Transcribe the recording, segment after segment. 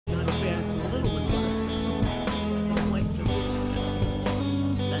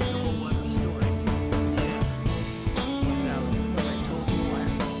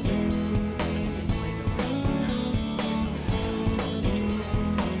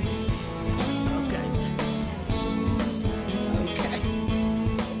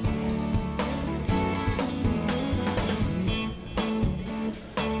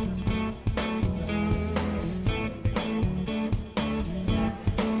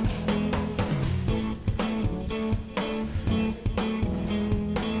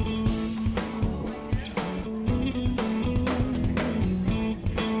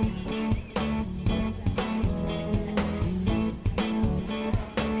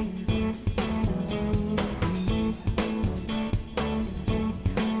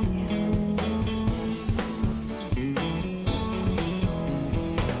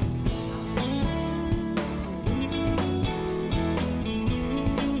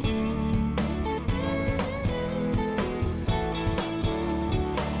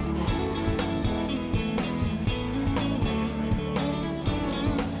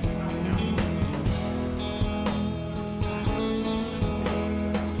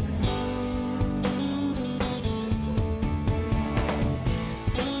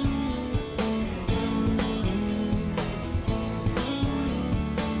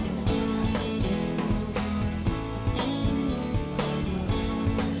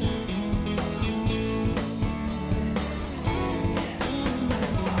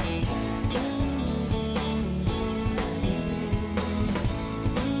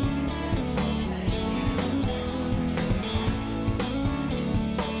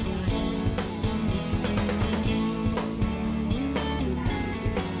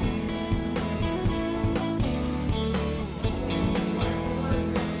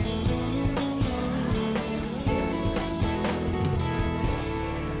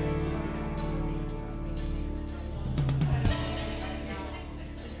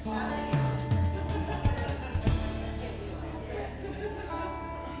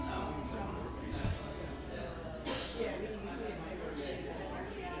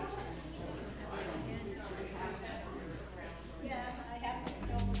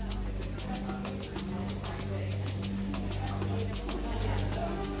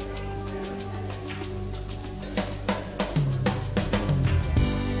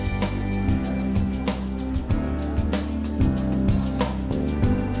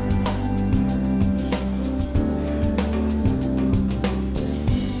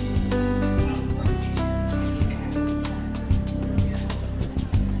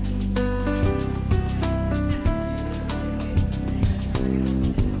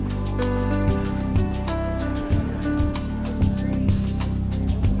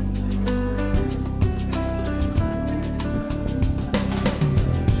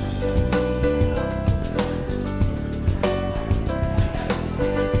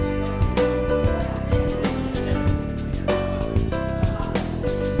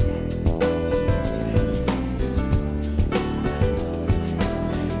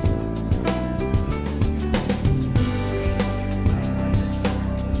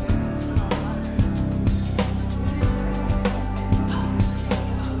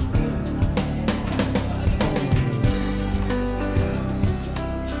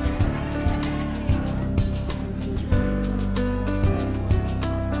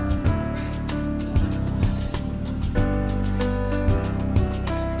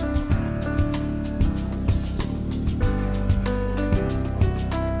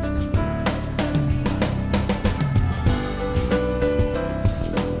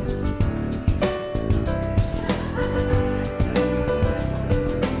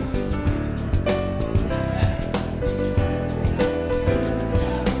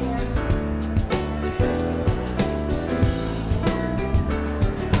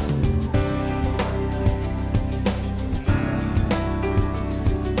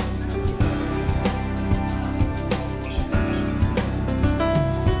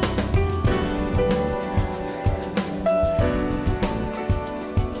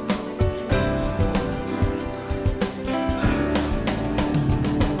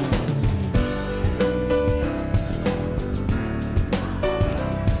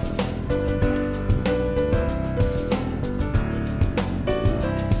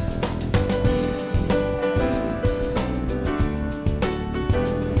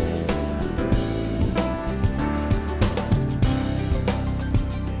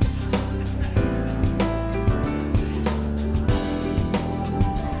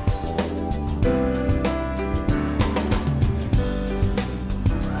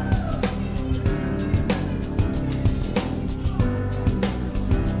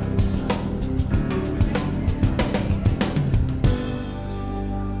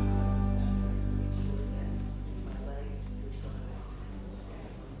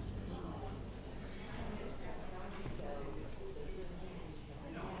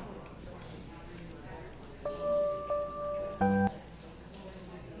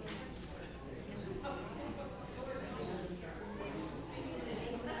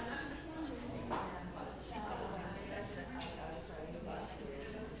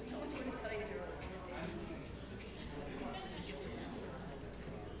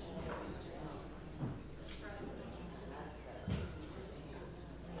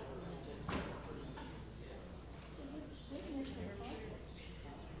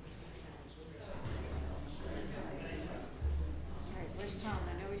just tell him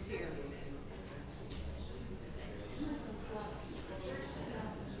I know he's here.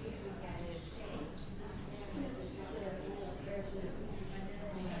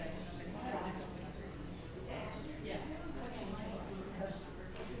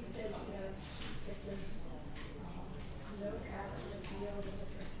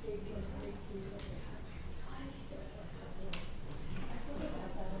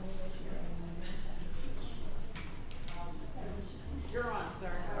 You're on, sir.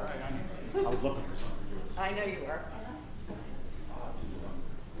 All right, I was looking for something. I know you are.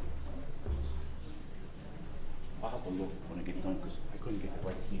 I'll have to look when I get done because I couldn't get the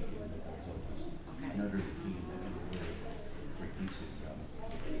right key. I know there's a key in there. Right key sitting down.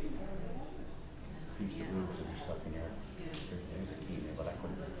 Piece of roof and stuff in there. There's a key in there, but I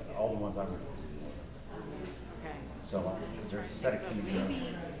couldn't. All the ones I would. Okay. So there's a set of keys in there.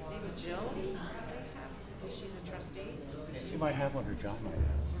 Maybe Jill? She's a trustee. She might have one, or John might have.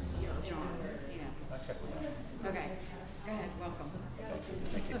 Yeah, John. Yeah. I'll check it out. Okay. Go ahead. Welcome.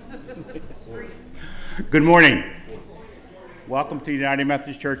 Thank you. Good morning. Welcome to United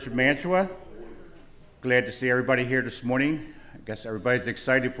Methodist Church of Mantua. Glad to see everybody here this morning. I guess everybody's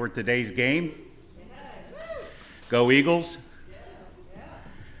excited for today's game. Go Eagles.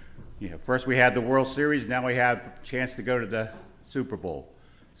 Yeah, first we had the World Series, now we have a chance to go to the Super Bowl.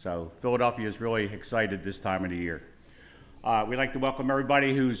 So Philadelphia is really excited this time of the year. We'd like to welcome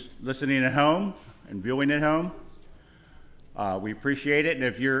everybody who's listening at home and viewing at home. We appreciate it, and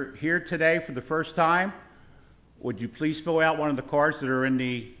if you're here today for the first time, would you please fill out one of the cards that are in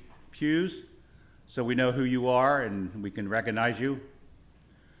the pews so we know who you are and we can recognize you.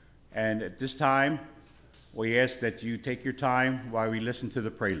 And at this time, we ask that you take your time while we listen to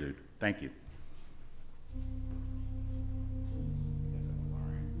the prelude. Thank you.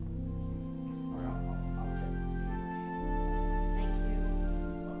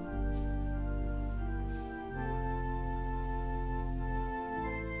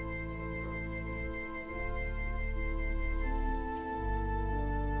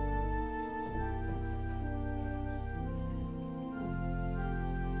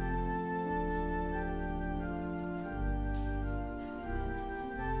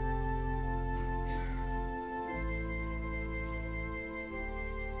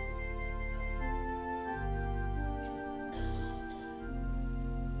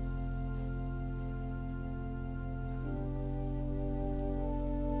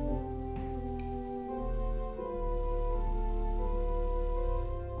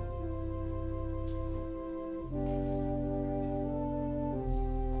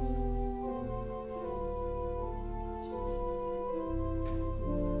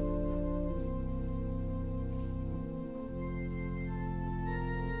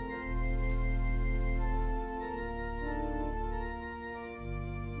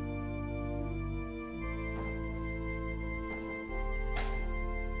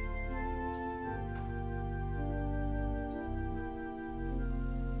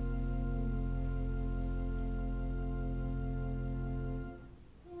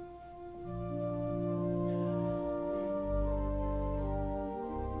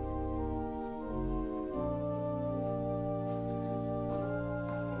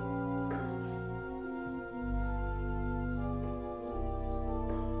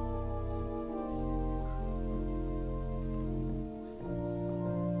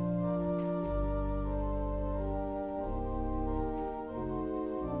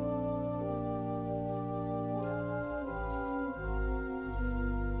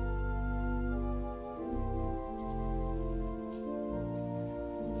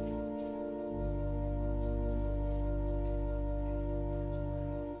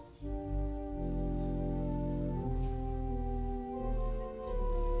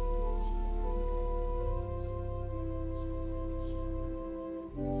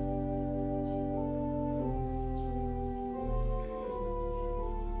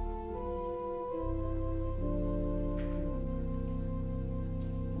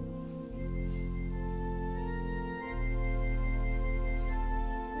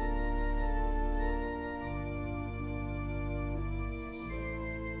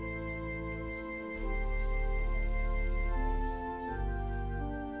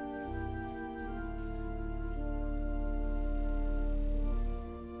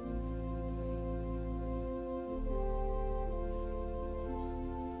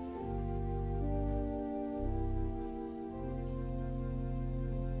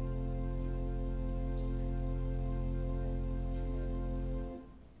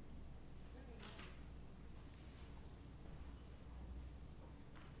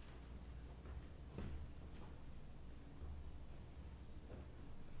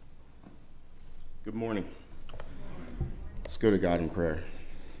 Good morning. Let's go to God in prayer.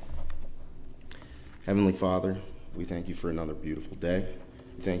 Heavenly Father, we thank you for another beautiful day.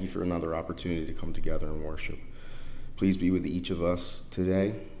 We thank you for another opportunity to come together and worship. Please be with each of us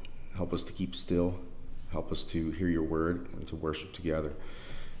today. Help us to keep still. Help us to hear your word and to worship together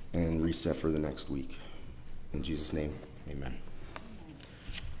and reset for the next week. In Jesus' name, amen.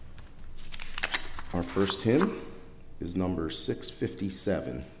 Our first hymn is number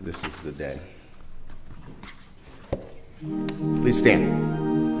 657. This is the day. Please stand.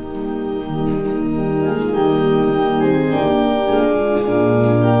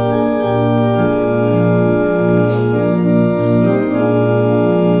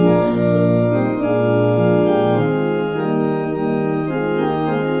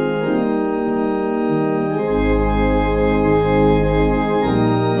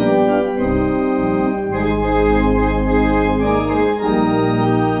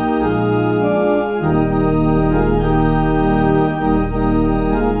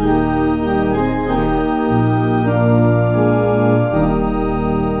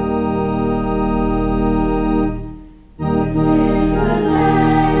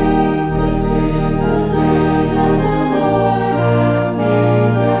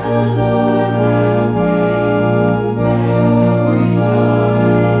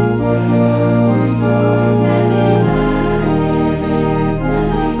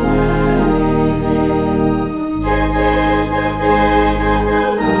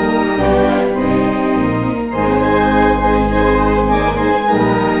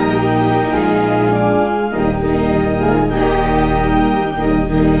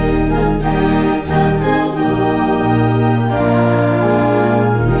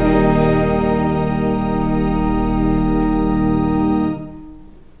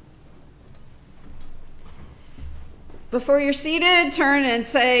 Before you're seated, turn and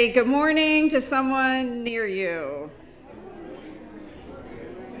say good morning to someone near you.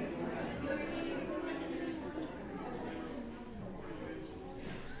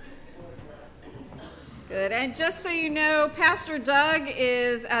 Good, and just so you know, Pastor Doug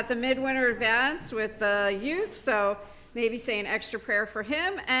is at the midwinter advance with the youth, so maybe say an extra prayer for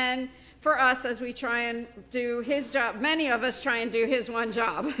him and for us as we try and do his job. Many of us try and do his one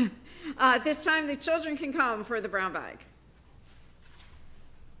job. This time the children can come for the brown bag.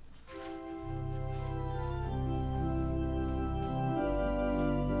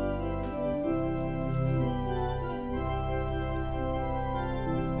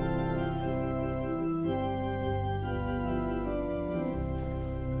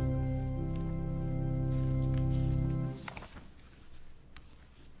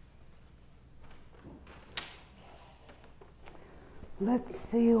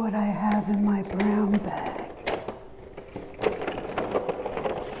 Let's see what I have in my brown bag.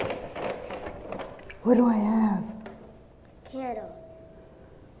 What do I have? Candles.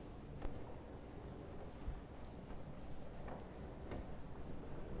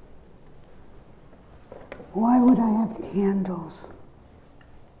 Why would I have candles?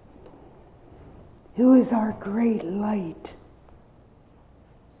 Who is our great light?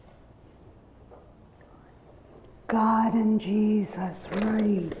 God and Jesus,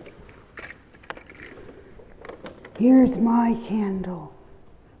 right. Here's my candle.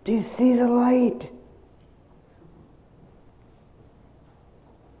 Do you see the light?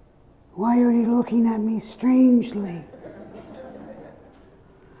 Why are you looking at me strangely?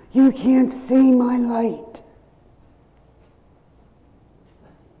 You can't see my light.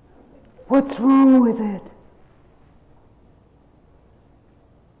 What's wrong with it?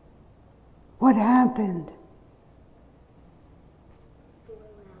 What happened?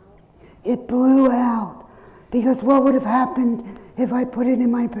 It blew out. Because what would have happened if I put it in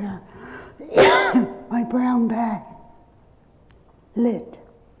my my brown bag? Lit.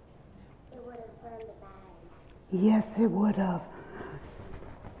 It would have burned the bag. Yes, it would have.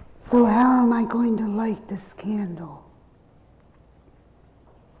 So how am I going to light this candle?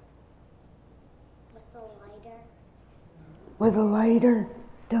 With a lighter. With a lighter?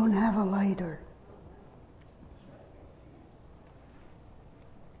 Don't have a lighter.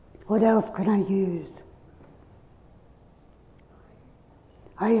 What else could I use?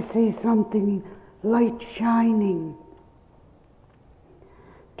 I see something, light shining.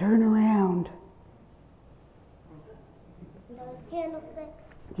 Turn around. Those candlesticks.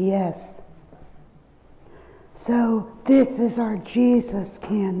 Yes. So this is our Jesus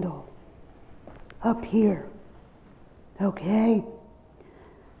candle up here. Okay?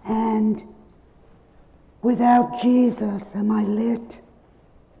 And without Jesus, am I lit?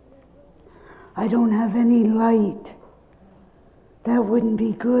 I don't have any light. That wouldn't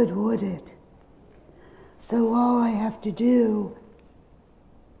be good, would it? So all I have to do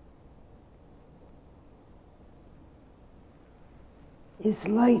is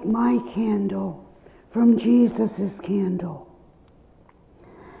light my candle from Jesus' candle.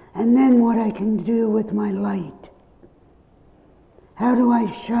 And then what I can do with my light. How do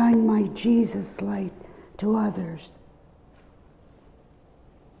I shine my Jesus light to others?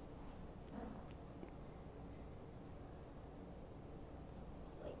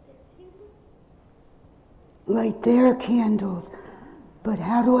 Light their candles. But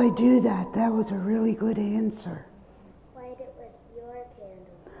how do I do that? That was a really good answer. Light it with your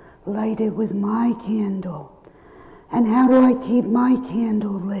candle. Light it with my candle. And how do I keep my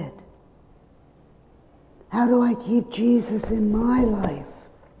candle lit? How do I keep Jesus in my life?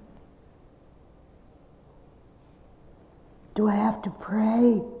 Do I have to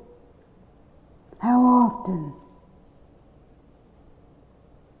pray? How often?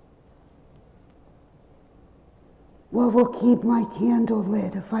 What will keep my candle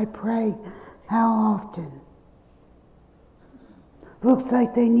lit if I pray? How often? Looks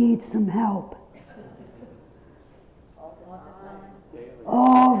like they need some help.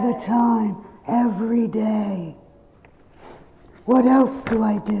 All the time, every day. What else do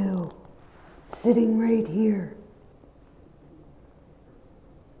I do? Sitting right here.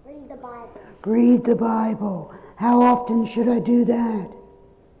 Read the Bible. Read the Bible. How often should I do that?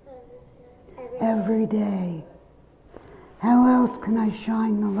 Every day. How else can I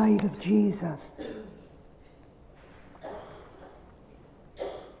shine the light of Jesus?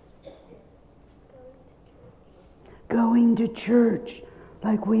 Going to church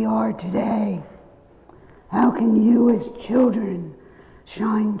like we are today. How can you as children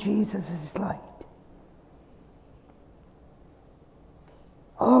shine Jesus' light?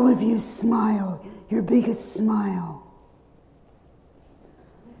 All of you smile, your biggest smile.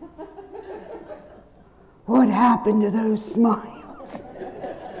 What happened to those smiles?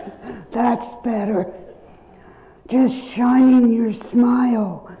 That's better. Just shining your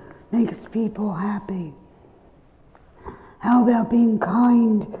smile makes people happy. How about being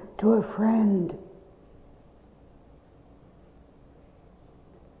kind to a friend?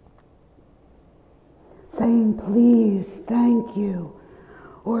 Saying please, thank you,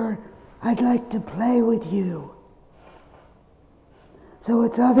 or I'd like to play with you. So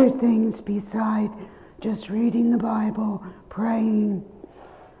it's other things beside just reading the Bible, praying.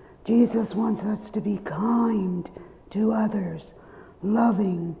 Jesus wants us to be kind to others,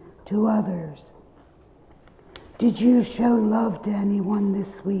 loving to others. Did you show love to anyone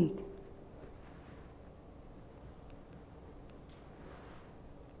this week?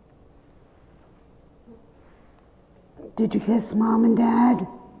 Did you kiss Mom and Dad?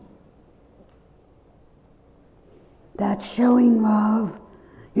 That's showing love.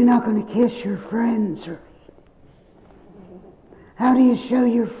 You're not going to kiss your friends. How do you show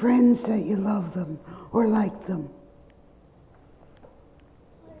your friends that you love them or like them?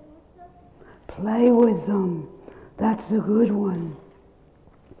 Play with them. That's a good one.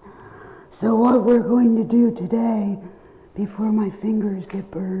 So what we're going to do today, before my fingers get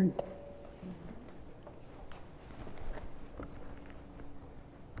burned,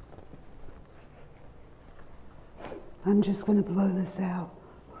 I'm just going to blow this out.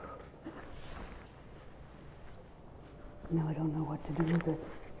 Now I don't know what to do with it.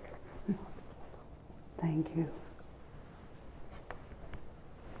 Thank you.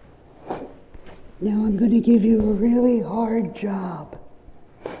 Now I'm going to give you a really hard job.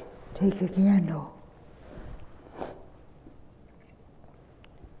 Take a candle.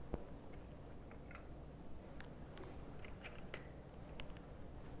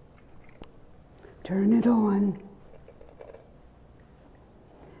 Turn it on.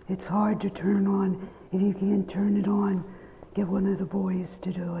 It's hard to turn on. If you can't turn it on, get one of the boys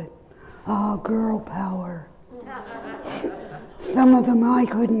to do it. Ah, girl power. Some of them I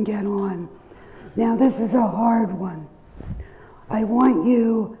couldn't get on. Now this is a hard one. I want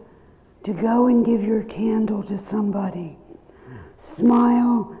you to go and give your candle to somebody.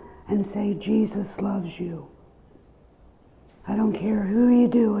 Smile and say, Jesus loves you. I don't care who you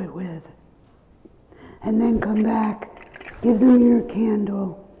do it with. And then come back, give them your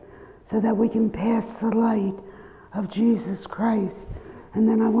candle so that we can pass the light of Jesus Christ. And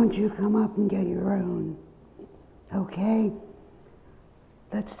then I want you to come up and get your own. Okay?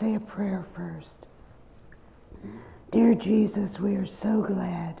 Let's say a prayer first. Dear Jesus, we are so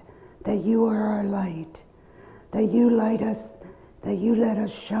glad that you are our light, that you light us, that you let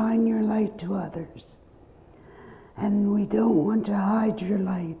us shine your light to others. And we don't want to hide your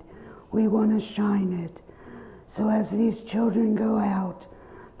light. We want to shine it. So as these children go out,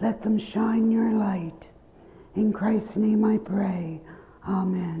 let them shine your light In Christ's name I pray.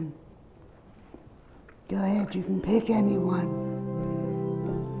 Amen. Go ahead, you can pick anyone.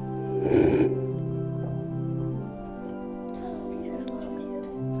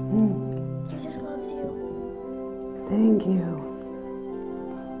 Jesus loves you. Thank you.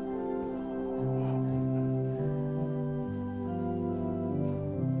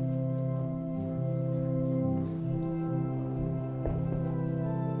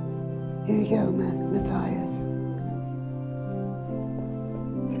 Here you go, Matthias.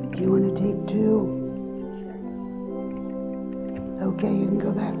 Do you want to take two? Okay, you can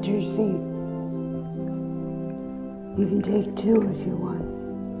go back to your seat. You can take two if you want,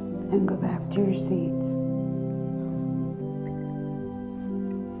 and go back to your seats.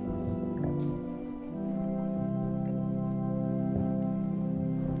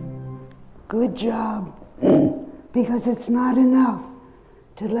 Good job, because it's not enough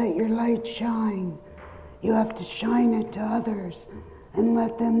to let your light shine. You have to shine it to others and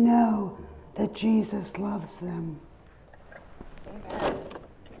let them know that Jesus loves them. Amen.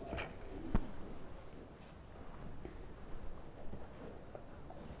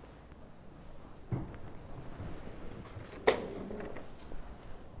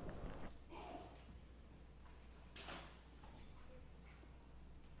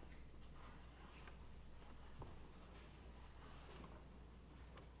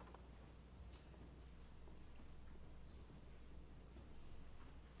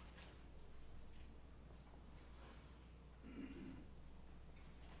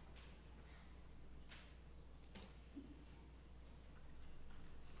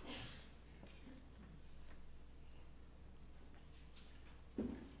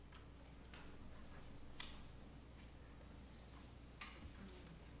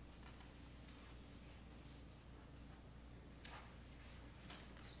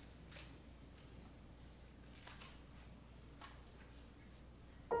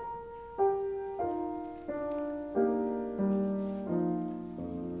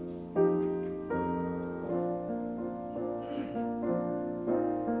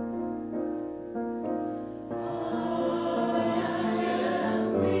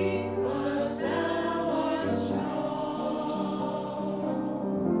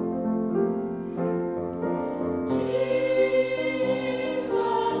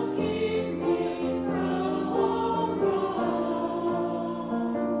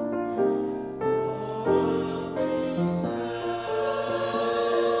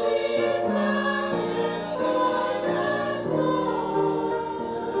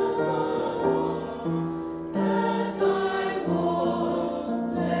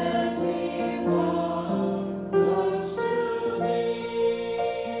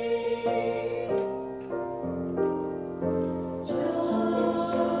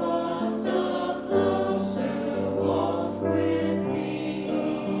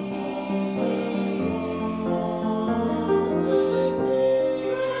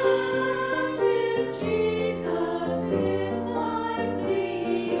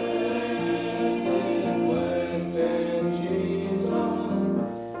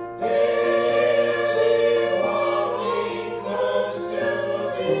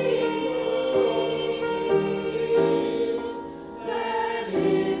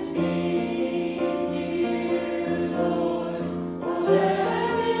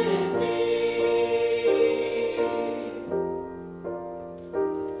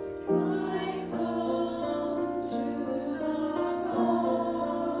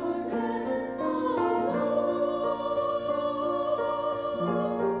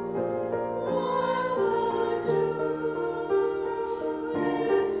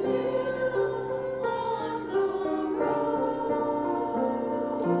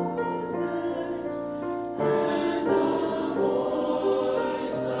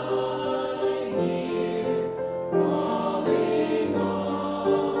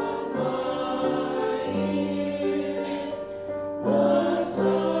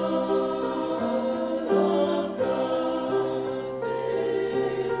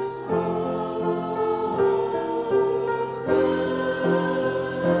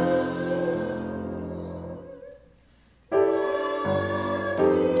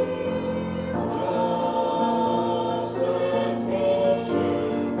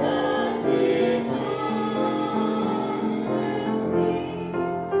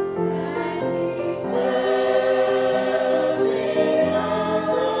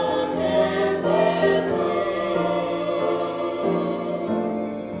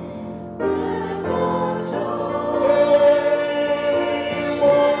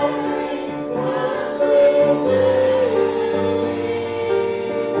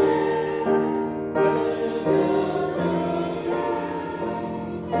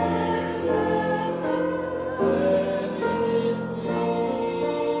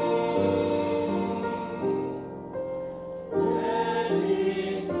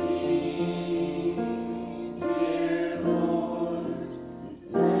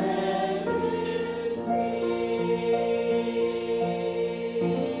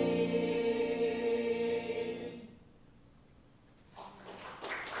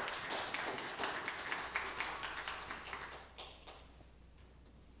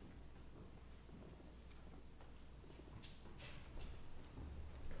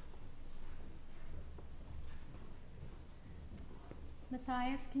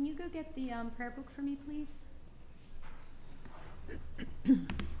 Matthias, can you go get the prayer book for me, please?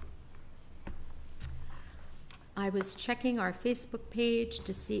 I was checking our Facebook page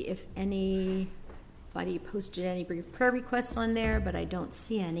to see if anybody posted any prayer requests on there, but I don't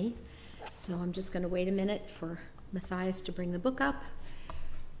see any. So I'm just going to wait a minute for Matthias to bring the book up.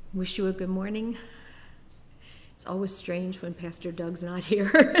 Wish you a good morning. It's always strange when Pastor Doug's not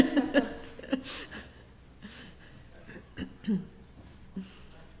here.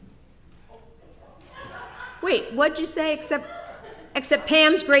 Wait, what'd you say? Except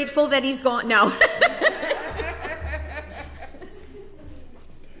Pam's grateful that he's gone. No.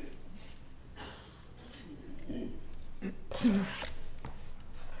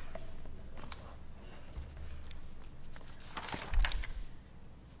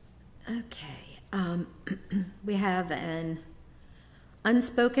 Okay. We have an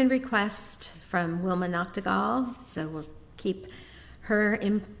unspoken request from Wilma Noctegal, so we'll keep her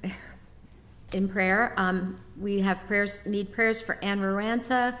in prayer. We have need prayers for Anne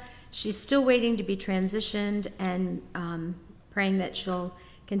Roranta. She's still waiting to be transitioned and praying that she'll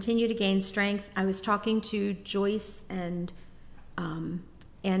continue to gain strength. I was talking to Joyce and Ann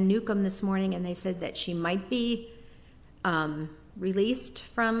Newcomb this morning, and they said that she might be released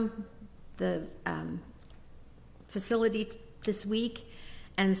from the facility this week,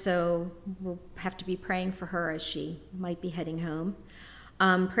 and so we'll have to be praying for her as she might be heading home.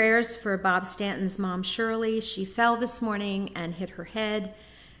 Prayers for Bob Stanton's mom, Shirley. She fell this morning and hit her head,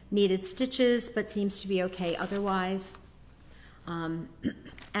 needed stitches, but seems to be okay otherwise.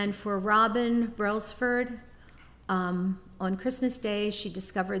 And for Robin Brailsford, on Christmas Day, she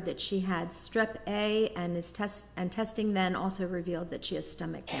discovered that she had strep A, and testing then also revealed that she has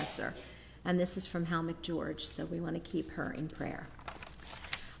stomach cancer. And this is from Hal McGeorge, so we want to keep her in prayer.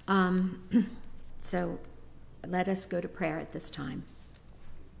 So let us go to prayer at this time.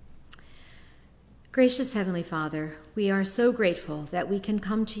 Gracious Heavenly Father, we are so grateful that we can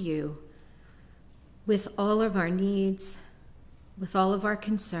come to you with all of our needs, with all of our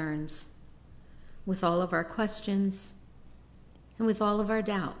concerns, with all of our questions, and with all of our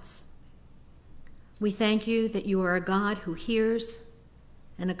doubts. We thank you that you are a God who hears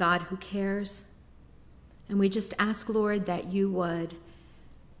and a God who cares. And we just ask, Lord, that you would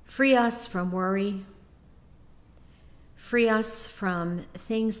free us from worry, free us from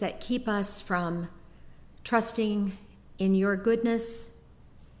things that keep us from trusting in your goodness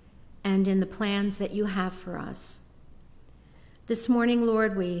and in the plans that you have for us. This morning,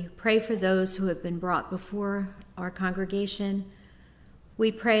 Lord, we pray for those who have been brought before our congregation.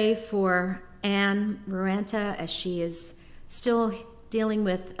 We pray for Anne Roranta as she is still dealing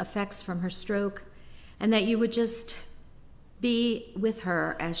with effects from her stroke, and that you would just be with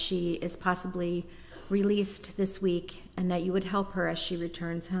her as she is possibly released this week, and that you would help her as she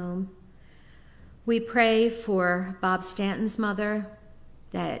returns home. We pray for Bob Stanton's mother,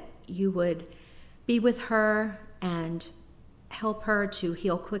 that you would be with her and help her to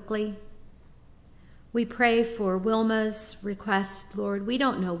heal quickly. We pray for Wilma's request, Lord. We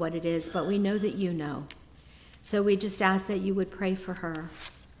don't know what it is, but we know that you know. So we just ask that you would pray for her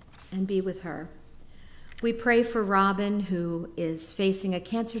and be with her. We pray for Robin, who is facing a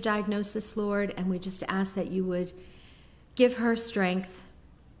cancer diagnosis, Lord, and we just ask that you would give her strength.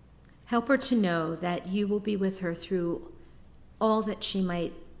 Help her to know that you will be with her through all that she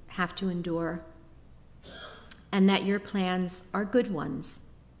might have to endure, and that your plans are good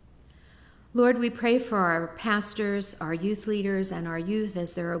ones. Lord, we pray for our pastors, our youth leaders, and our youth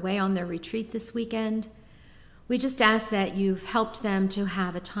as they're away on their retreat this weekend. We just ask that you've helped them to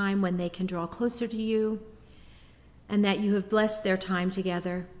have a time when they can draw closer to you, and that you have blessed their time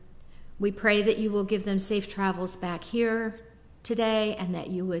together. We pray that you will give them safe travels back here today, and that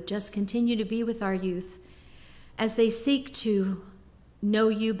you would just continue to be with our youth as they seek to know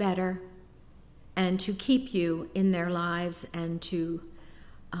you better and to keep you in their lives and to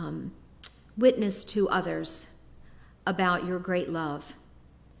witness to others about your great love.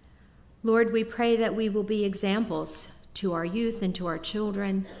 Lord, we pray that we will be examples to our youth and to our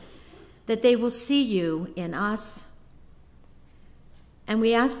children, that they will see you in us. And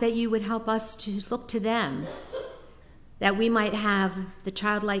we ask that you would help us to look to them, that we might have the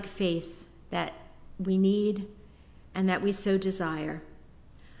childlike faith that we need and that we so desire.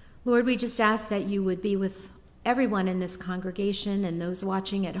 Lord, we just ask that you would be with everyone in this congregation and those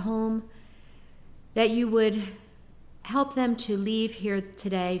watching at home, that you would help them to leave here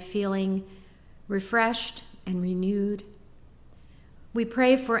today feeling refreshed and renewed. We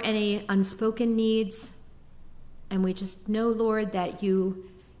pray for any unspoken needs, and we just know, Lord, that you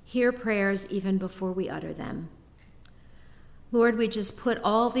hear prayers even before we utter them. Lord, we just put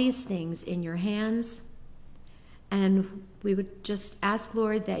all these things in your hands, and we would just ask,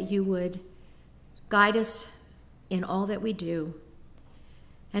 Lord, that you would guide us in all that we do.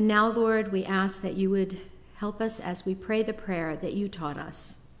 And now, Lord, we ask that you would help us as we pray the prayer that you taught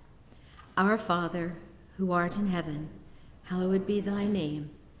us. Our Father, who art in heaven, hallowed be thy name.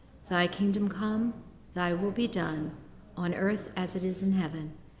 Thy kingdom come, thy will be done, on earth as it is in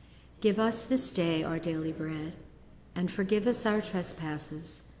heaven. Give us this day our daily bread, and forgive us our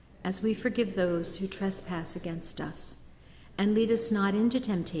trespasses, as we forgive those who trespass against us. And lead us not into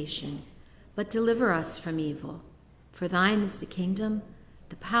temptation, but deliver us from evil. For thine is the kingdom,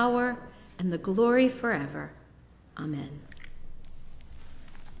 the power, and the glory forever. Amen.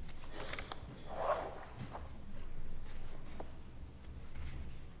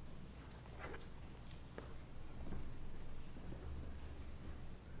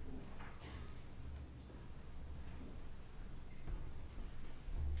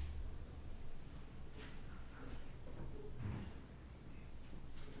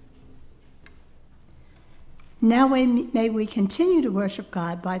 Now may we continue to worship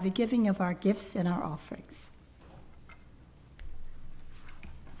God by the giving of our gifts and our offerings.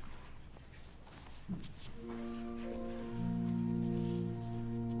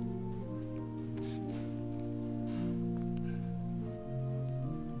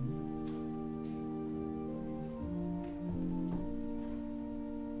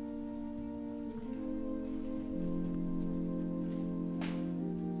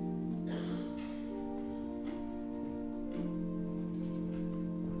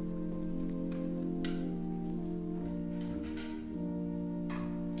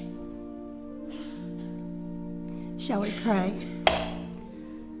 Shall we pray?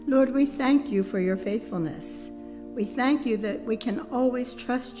 Lord, we thank you for your faithfulness. We thank you that we can always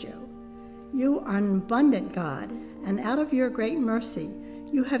trust you. You are an abundant God, and out of your great mercy,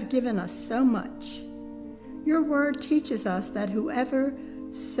 you have given us so much. Your word teaches us that whoever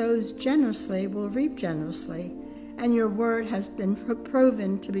sows generously will reap generously, and your word has been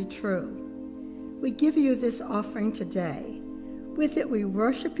proven to be true. We give you this offering today. With it we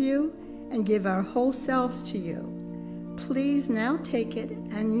worship you and give our whole selves to you. Please now take it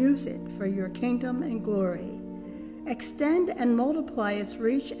and use it for your kingdom and glory. Extend and multiply its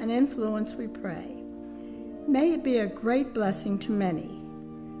reach and influence, we pray. May it be a great blessing to many.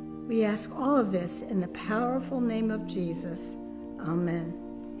 We ask all of this in the powerful name of Jesus. Amen.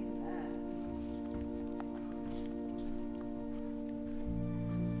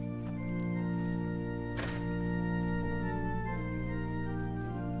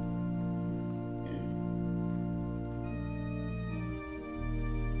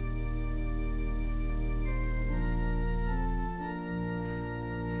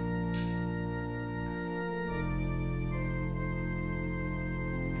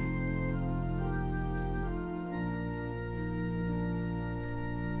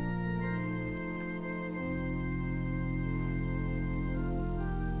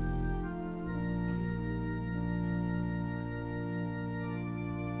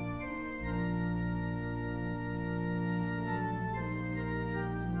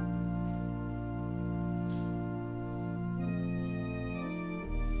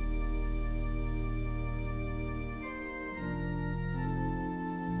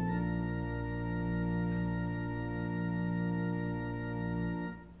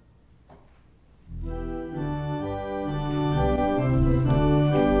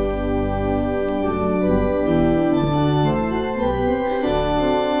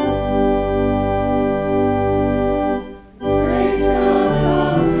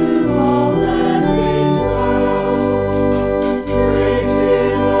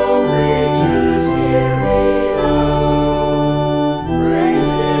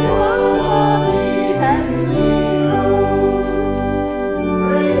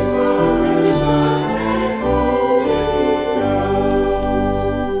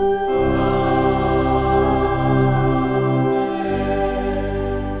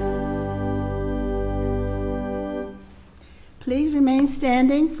 Please remain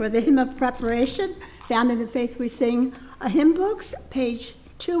standing for the hymn of preparation found in the Faith We Sing hymn books, page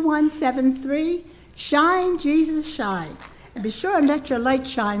 2173, Shine, Jesus, Shine. And be sure and let your light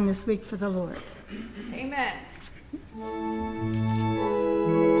shine this week for the Lord. Amen.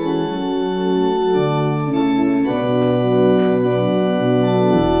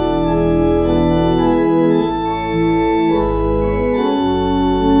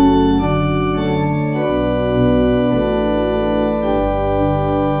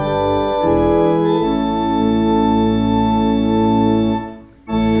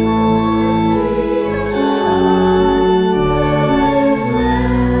 Jesus, shine.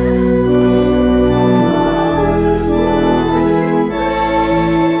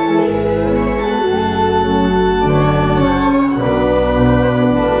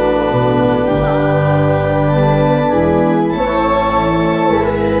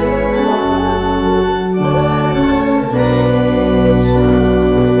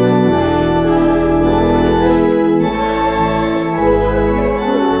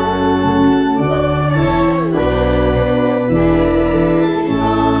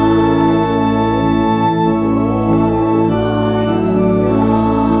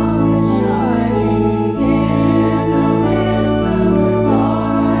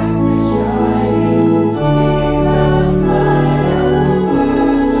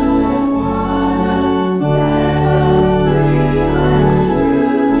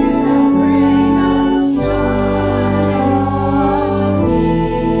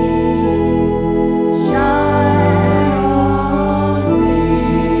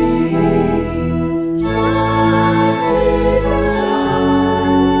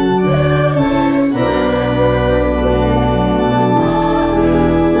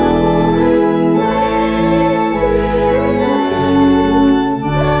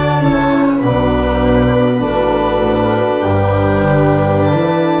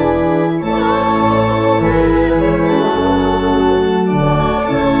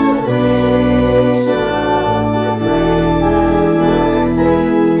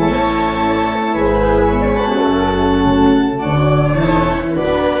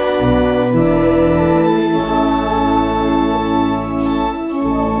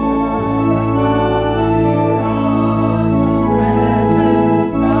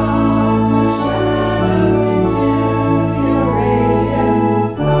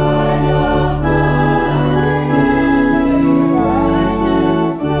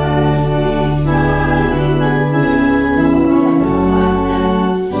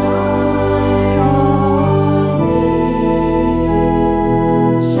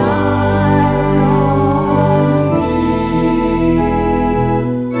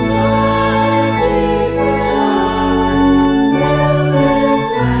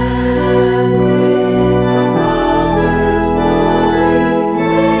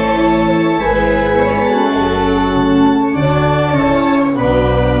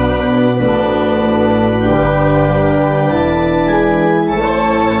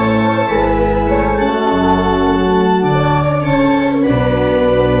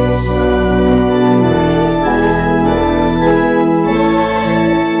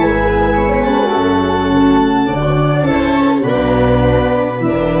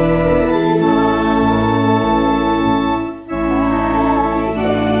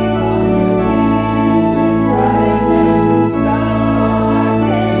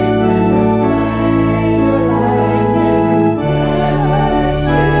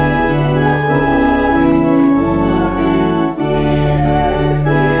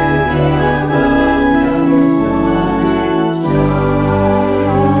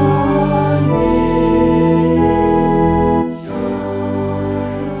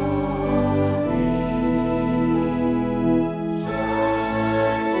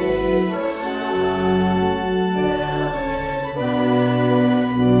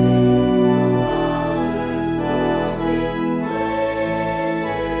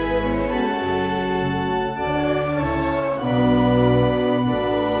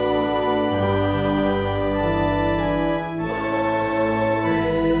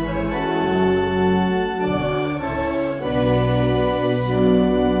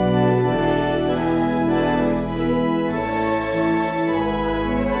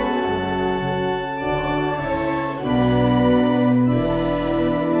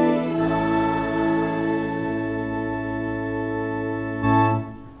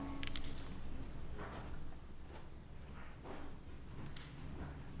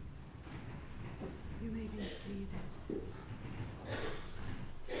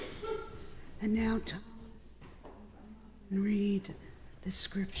 And now Tom will read the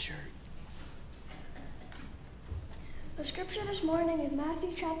scripture. The scripture this morning is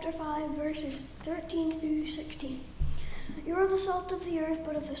Matthew chapter 5, verses 13 through 16. You are the salt of the earth,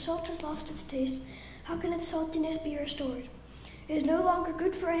 but if the salt has lost its taste, how can its saltiness be restored? It is no longer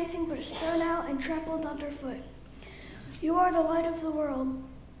good for anything, but is thrown out and trampled underfoot. You are the light of the world.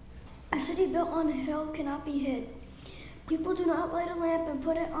 A city built on a hill cannot be hid. People do not light a lamp and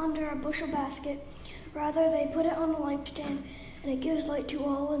put it under a bushel basket. Rather, they put it on a lampstand, and it gives light to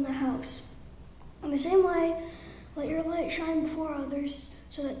all in the house. In the same way, let your light shine before others,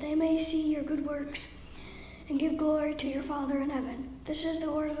 so that they may see your good works and give glory to your Father in heaven. This is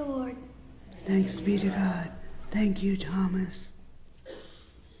the word of the Lord. Thanks be to God. Thank you, Thomas.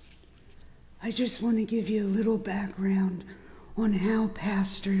 I just want to give you a little background on how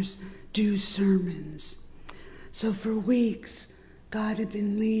pastors do sermons. So for weeks, God had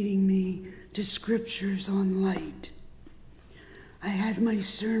been leading me to scriptures on light. I had my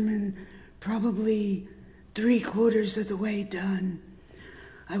sermon probably 3/4 of the way done.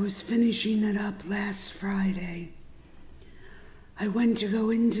 I was finishing it up last Friday. I went to go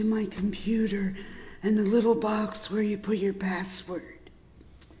into my computer and the little box where you put your password.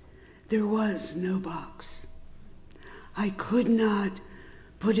 There was no box. I could not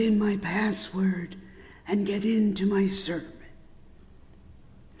put in my password and get into my sermon.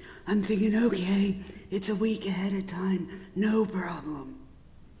 I'm thinking, okay, it's a week ahead of time, no problem.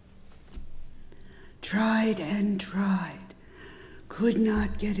 Tried and tried, could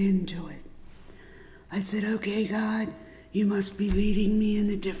not get into it. I said, okay, God, you must be leading me in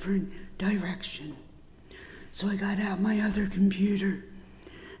a different direction. So I got out my other computer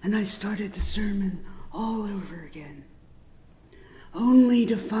and I started the sermon all over again, only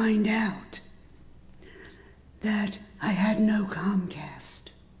to find out that I had no Comcast.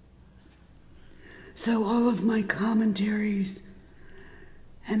 So all of my commentaries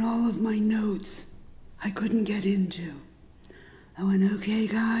and all of my notes I couldn't get into. I went, okay,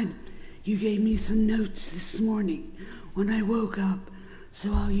 God, you gave me some notes this morning when I woke up,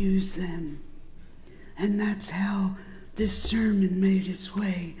 so I'll use them. And that's how this sermon made its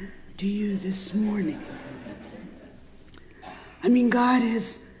way to you this morning. I mean, God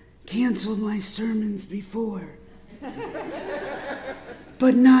has canceled my sermons before,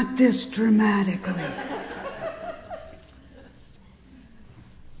 but not this dramatically.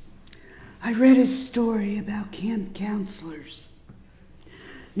 I read a story about camp counselors.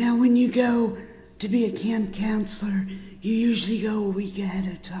 Now, when you go to be a camp counselor, you usually go a week ahead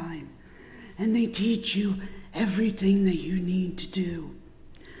of time, and they teach you everything that you need to do.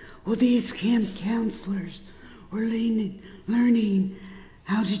 Well, these camp counselors were learning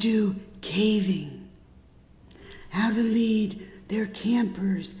how to do caving, how to lead their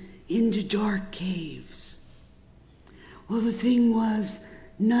campers into dark caves. Well, the thing was,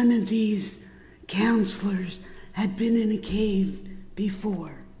 none of these counselors had been in a cave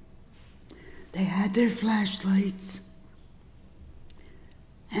before. They had their flashlights,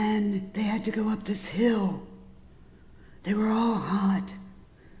 and they had to go up this hill. They were all hot.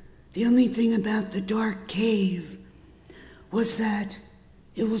 The only thing about the dark cave was that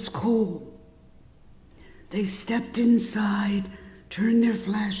it was cool. They stepped inside, turned their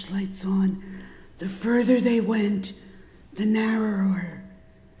flashlights on. The further they went, the narrower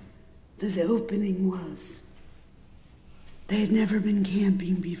the opening was. They had never been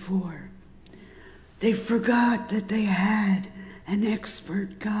camping before. They forgot that they had an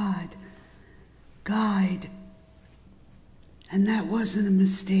expert guide, and that wasn't a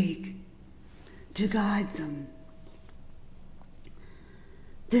mistake, to guide them.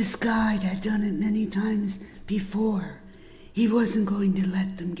 This guide had done it many times before. He wasn't going to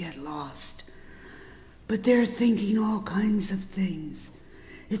let them get lost. But they're thinking all kinds of things.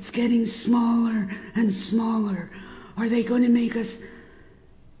 It's getting smaller and smaller. Are they going to make us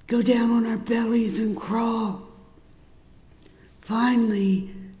go down on our bellies and crawl?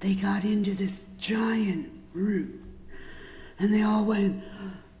 Finally, they got into this giant room. And they all went,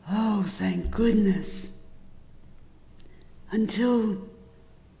 oh, thank goodness. Until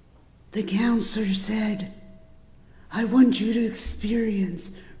the counselor said, I want you to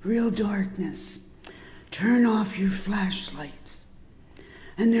experience real darkness. Turn off your flashlights.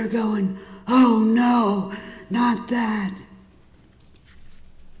 And they're going, oh no, not that.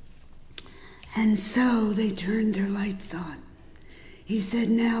 And so they turned their lights on. He said,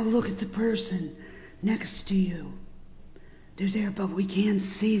 now look at the person next to you. They're there, but we can't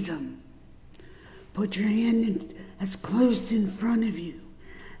see them. Put your hand as close in front of you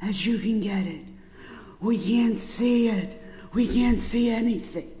as you can get it. We can't see it. We can't see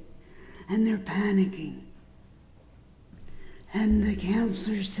anything. and they're panicking. And the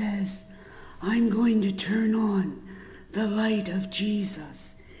counselor says, I'm going to turn on the light of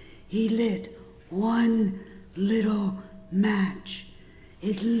Jesus. He lit one little match.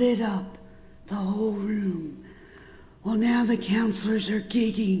 It lit up the whole room. Well, now the counselors are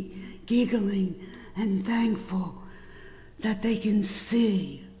giggling and thankful that they can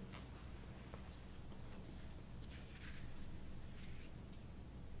see.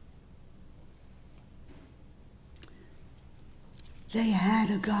 They had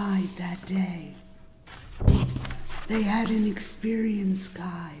a guide that day. They had an experienced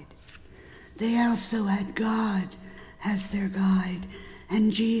guide. They also had God as their guide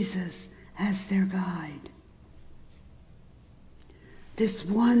and Jesus as their guide. This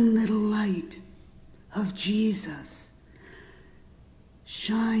one little light of Jesus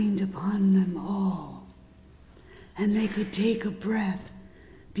shined upon them all, and they could take a breath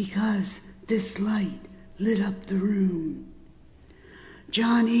because this light lit up the room.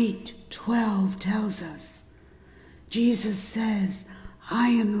 John 8:12 tells us, Jesus says, I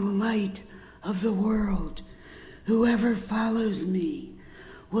am the light of the world. Whoever follows me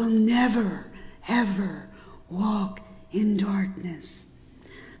will never, ever walk in darkness,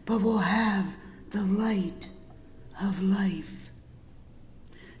 but will have the light of life.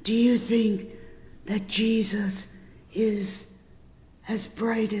 Do you think that Jesus is as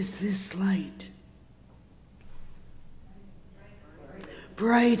bright as this light?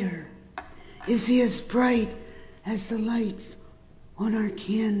 Brighter. Is he as bright as the lights on our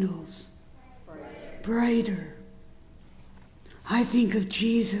candles? Brighter. I think of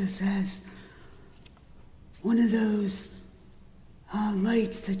Jesus as one of those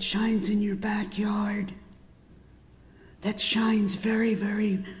lights that shines in your backyard, that shines very,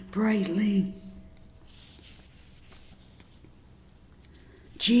 very brightly.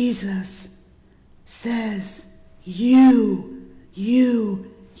 Jesus says, you,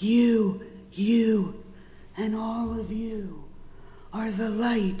 and all of you are the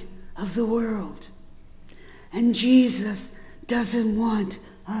light of the world. And Jesus doesn't want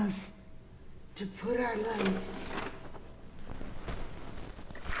us to put our lights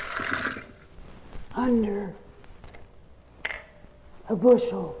under a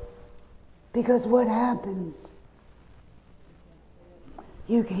bushel, because what happens?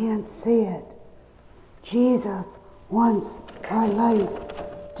 You can't see it. Jesus wants our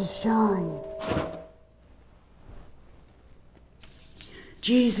light to shine.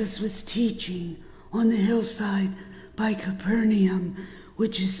 Jesus was teaching on the hillside by Capernaum,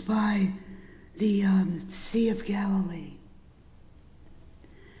 which is by the Sea of Galilee.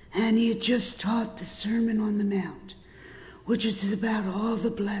 And he had just taught the Sermon on the Mount, which is about all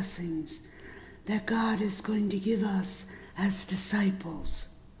the blessings that God is going to give us as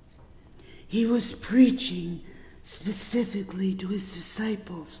disciples. He was preaching specifically to his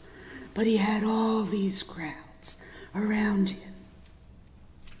disciples, but he had all these crowds around him.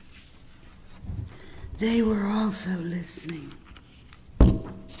 They were also listening.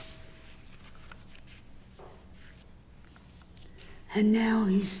 And now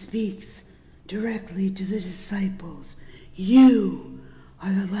he speaks directly to the disciples. You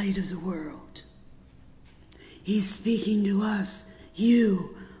are the light of the world. He's speaking to us.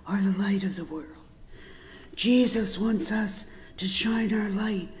 You are the light of the world. Jesus wants us to shine our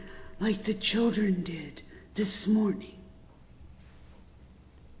light like the children did this morning.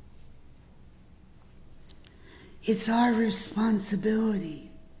 It's our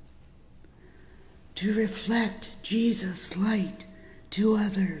responsibility to reflect Jesus' light to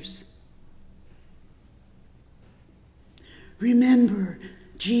others. Remember,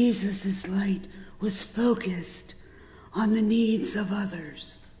 Jesus' light was focused on the needs of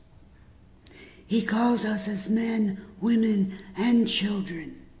others. He calls us as men, women, and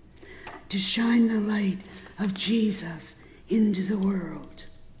children to shine the light of Jesus into the world.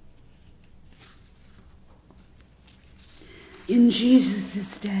 In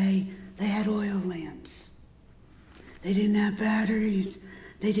Jesus' day, they had oil lamps. They didn't have batteries.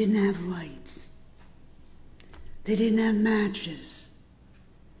 They didn't have lights. They didn't have matches.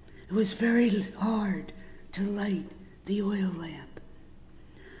 It was very hard to light the oil lamp.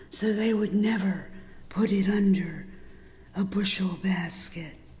 So they would never put it under a bushel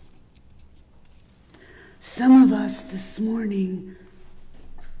basket. Some of us this morning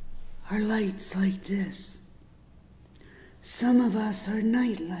are lights like this. Some of us are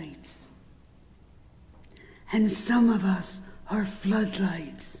night lights. And some of us are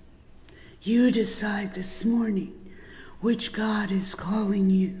floodlights. You decide this morning which God is calling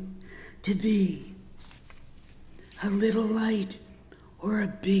you to be. A little light or a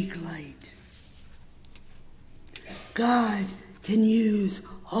big light. God can use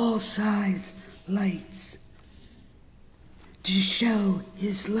all size lights to show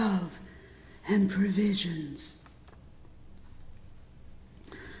his love and provisions.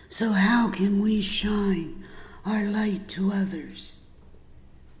 So how can we shine our light to others?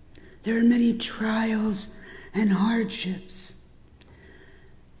 There are many trials and hardships.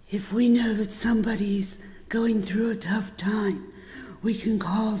 If we know that somebody's going through a tough time, we can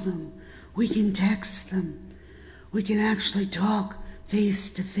call them, we can text them, we can actually talk face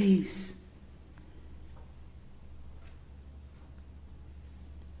to face.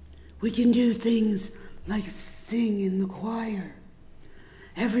 We can do things like sing in the choir.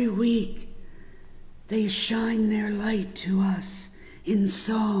 Every week, they shine their light to us in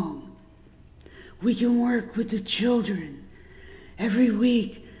song. We can work with the children. Every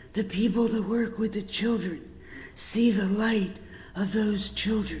week, the people that work with the children see the light of those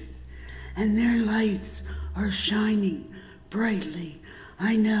children, and their lights are shining brightly.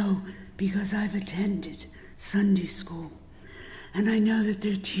 I know because I've attended Sunday school, and I know that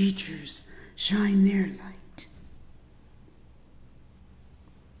their teachers shine their light.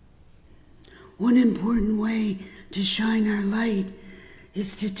 One important way to shine our light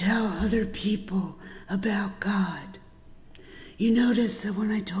is to tell other people about God. You notice that when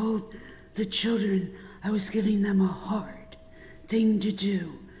I told the children, I was giving them a hard thing to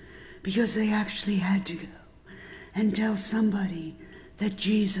do because they actually had to go and tell somebody that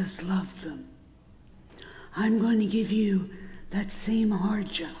Jesus loved them. I'm going to give you that same hard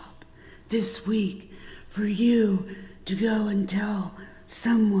job this week for you to go and tell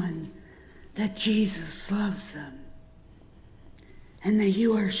someone that Jesus loves them and that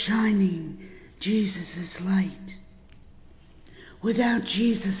you are shining Jesus' light. Without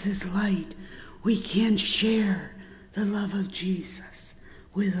Jesus' light, we can't share the love of Jesus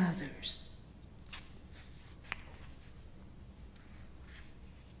with others.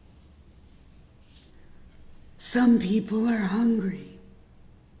 Some people are hungry,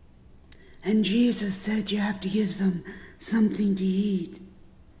 and Jesus said you have to give them something to eat.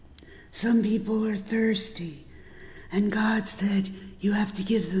 Some people are thirsty, and God said you have to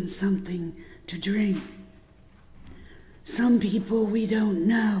give them something to drink. Some people we don't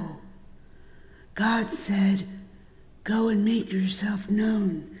know. God said, go and make yourself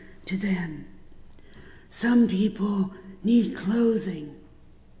known to them. Some people need clothing.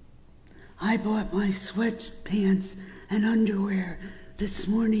 I bought my sweatpants and underwear this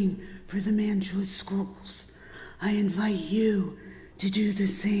morning for the Mantua schools. I invite you to do the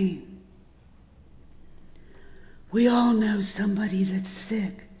same. We all know somebody that's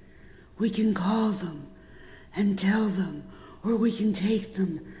sick. We can call them and tell them, or we can take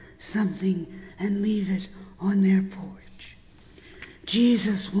them something and leave it on their porch.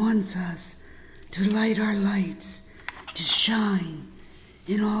 Jesus wants us to light our lights, to shine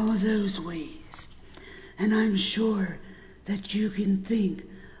in all of those ways. And I'm sure that you can think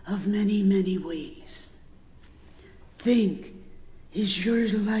of many, many ways. Think, is your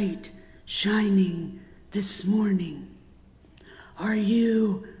light shining this morning? Are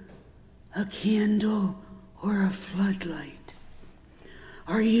you a candle or a floodlight?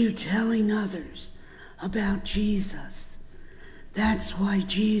 Are you telling others about Jesus? That's why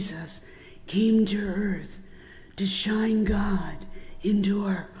Jesus came to earth, to shine God into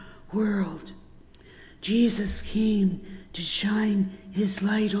our world. Jesus came to shine his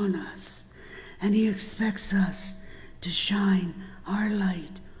light on us, and he expects us to shine our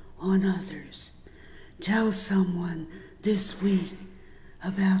light on others. Tell someone this week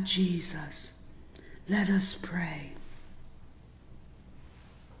about Jesus. Let us pray.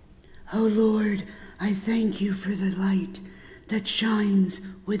 Oh Lord, I thank you for the light that shines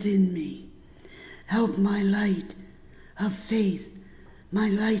within me. Help my light of faith, my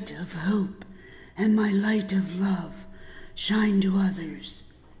light of hope, and my light of love shine to others.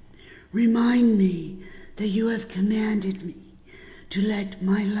 Remind me that you have commanded me to let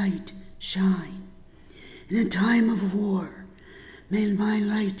my light shine. In a time of war, may my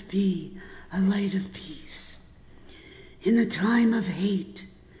light be a light of peace. In a time of hate,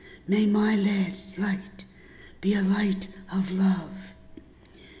 may my light be a light of love.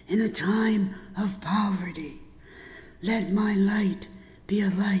 In a time of poverty, let my light be a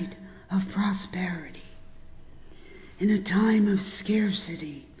light of prosperity. In a time of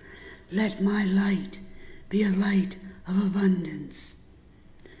scarcity, let my light be a light of abundance.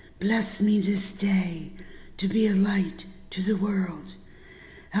 Bless me this day to be a light to the world.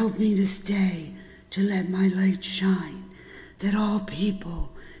 Help me this day to let my light shine, that all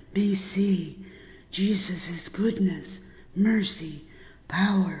people may see Jesus' goodness, mercy,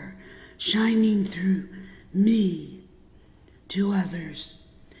 power shining through me to others.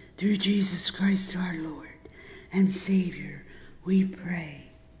 Through Jesus Christ our Lord and Savior, we pray.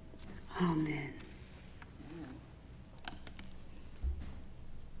 Amen.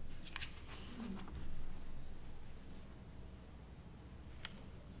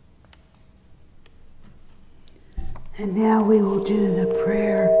 And now we will do the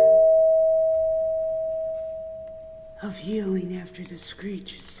prayer of healing after the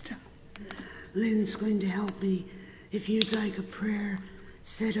screech is done. Lynn's going to help me. If you'd like a prayer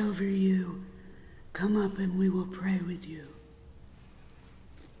said over you, come up and we will pray with you.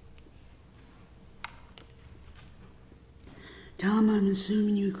 Tom, I'm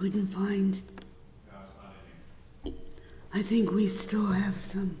assuming you couldn't find... No, it's not in here. I think we still have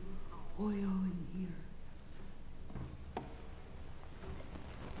some oil in here.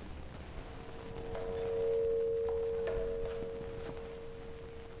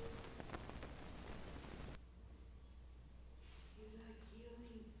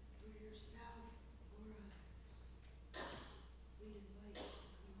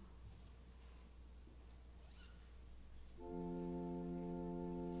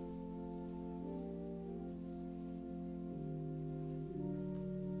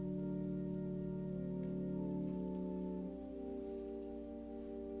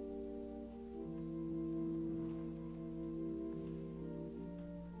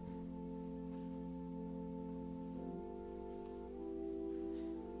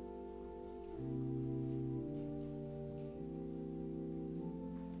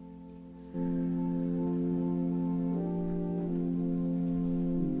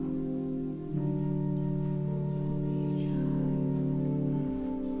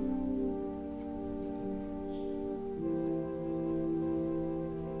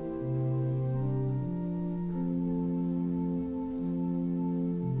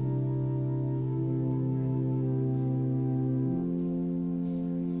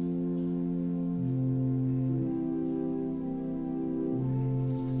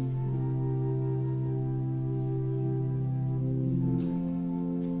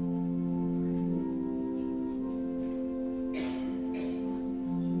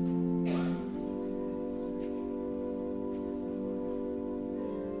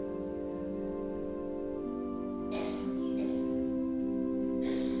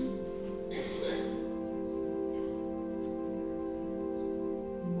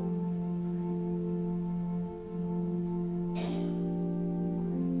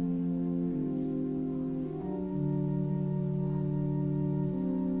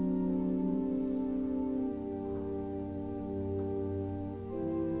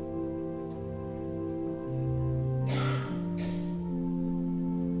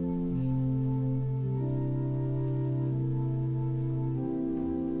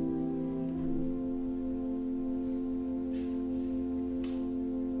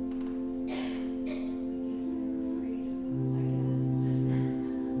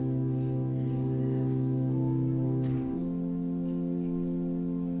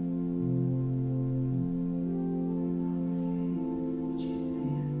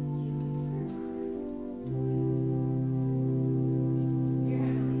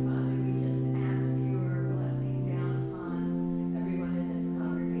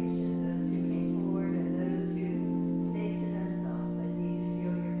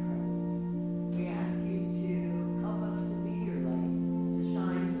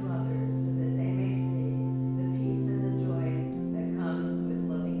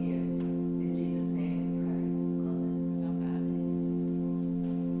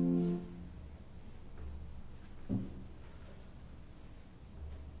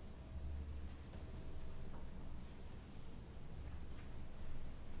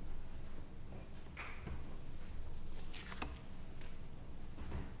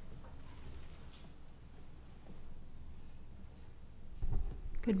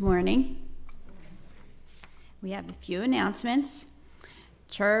 Good morning. We have a few announcements.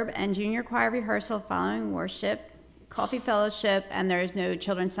 Cherub and junior choir rehearsal following worship, coffee fellowship, and there is no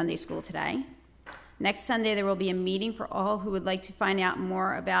children's Sunday school today. Next Sunday, there will be a meeting for all who would like to find out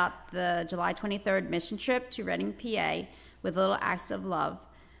more about the July 23rd mission trip to Reading, PA, with Little Acts of Love.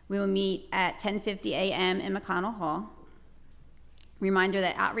 We will meet at 10:50 a.m. in McConnell Hall. Reminder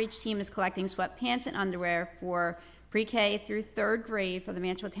that outreach team is collecting sweatpants and underwear for pre-K through third grade for the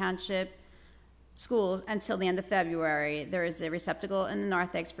Mansfield Township schools until the end of February. There is a receptacle in the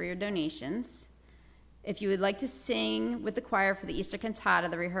narthex for your donations. If you would like to sing with the choir for the Easter cantata,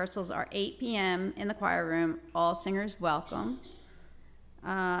 the rehearsals are 8 p.m. in the choir room. All singers welcome.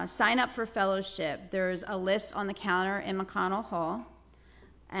 Sign up for fellowship. There's a list on the counter in McConnell Hall.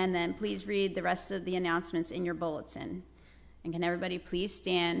 And then please read the rest of the announcements in your bulletin. And can everybody please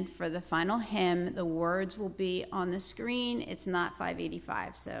stand for the final hymn? The words will be on the screen. It's not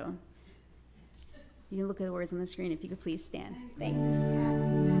 585, so you can look at the words on the screen if you could please stand. Thanks.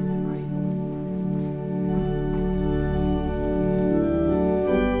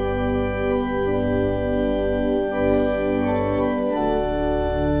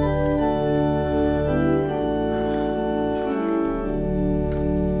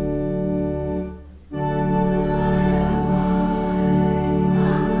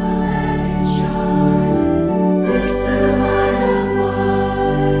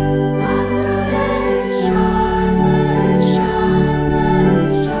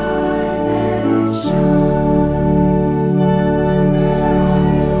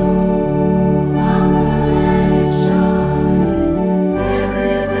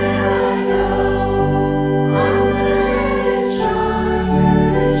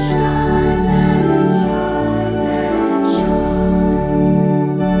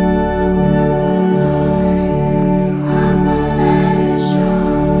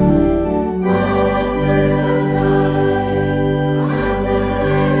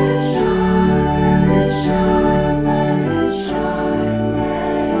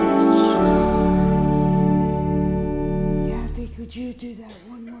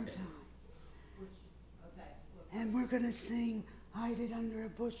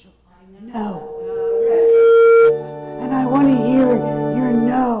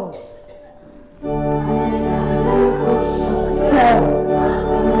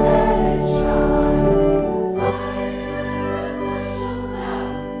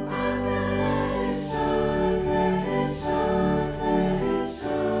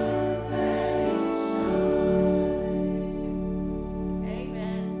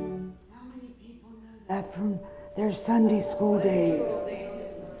 From their Sunday school days.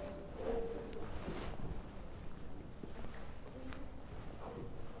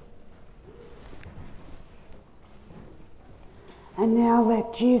 And now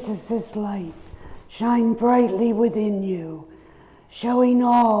let Jesus' light shine brightly within you, showing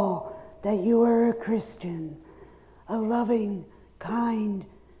all that you are a Christian, a loving, kind,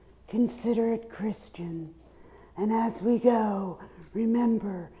 considerate Christian. And as we go,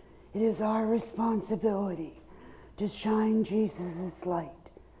 remember, it is our responsibility to shine Jesus' light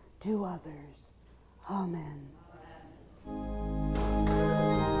to others. Amen.